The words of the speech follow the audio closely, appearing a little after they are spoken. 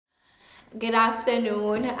Good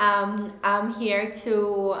afternoon. I'm here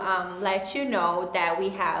to let you know that we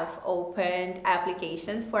have opened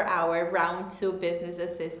applications for our Round 2 Business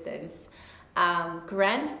Assistance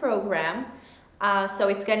grant program. So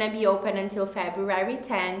it's going to be open until February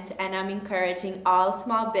 10th, and I'm encouraging all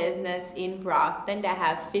small business in Brockton that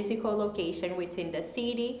have physical location within the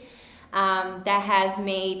city that has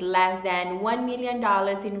made less than $1 million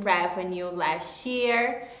in revenue last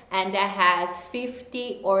year, and that has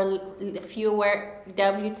 50 or fewer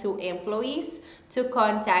W-2 employees to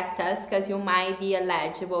contact us, because you might be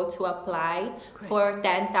eligible to apply for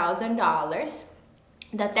 $10,000.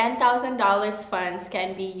 The $10,000 funds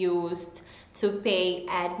can be used to pay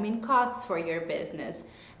admin costs for your business,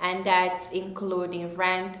 and that's including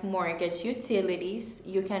rent, mortgage, utilities.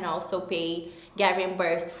 You can also get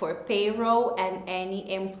reimbursed for payroll and any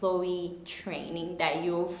employee training that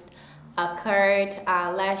you've occurred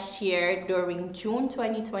last year during June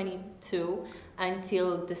 2022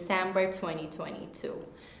 until December 2022.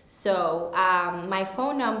 So my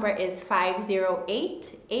phone number is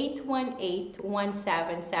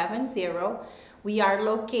 508-818-1770. We are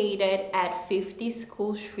located at 50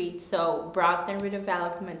 School Street, so Brockton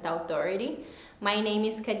Redevelopment Authority. My name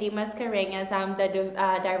is Kadima Mascarenhas. I'm the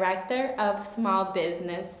Director of Small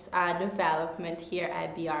Business Development here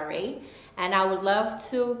at BRA. And I would love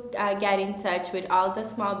to get in touch with all the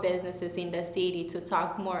small businesses in the city to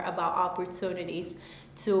talk more about opportunities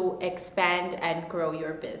to expand and grow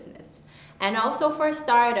your business. And also for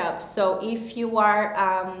startups, so if you are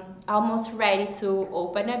almost ready to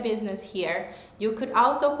open a business here, you could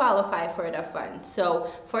also qualify for the funds. So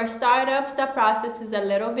for startups, the process is a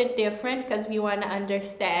little bit different because we want to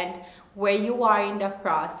understand where you are in the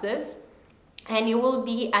process, and it will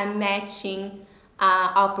be a matching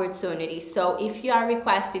opportunity. So if you are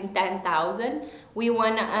requesting $10,000, we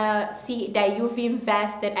want to see that you've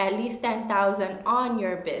invested at least $10,000 on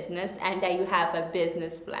your business and that you have a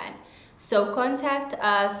business plan. So contact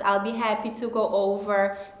us. I'll be happy to go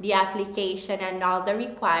over the application and all the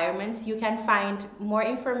requirements. You can find more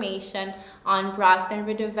information on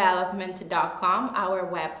BrocktonRedevelopment.com, our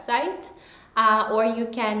website, or you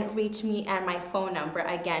can reach me at my phone number,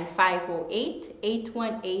 again,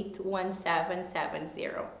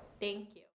 508-818-1770. Thank you.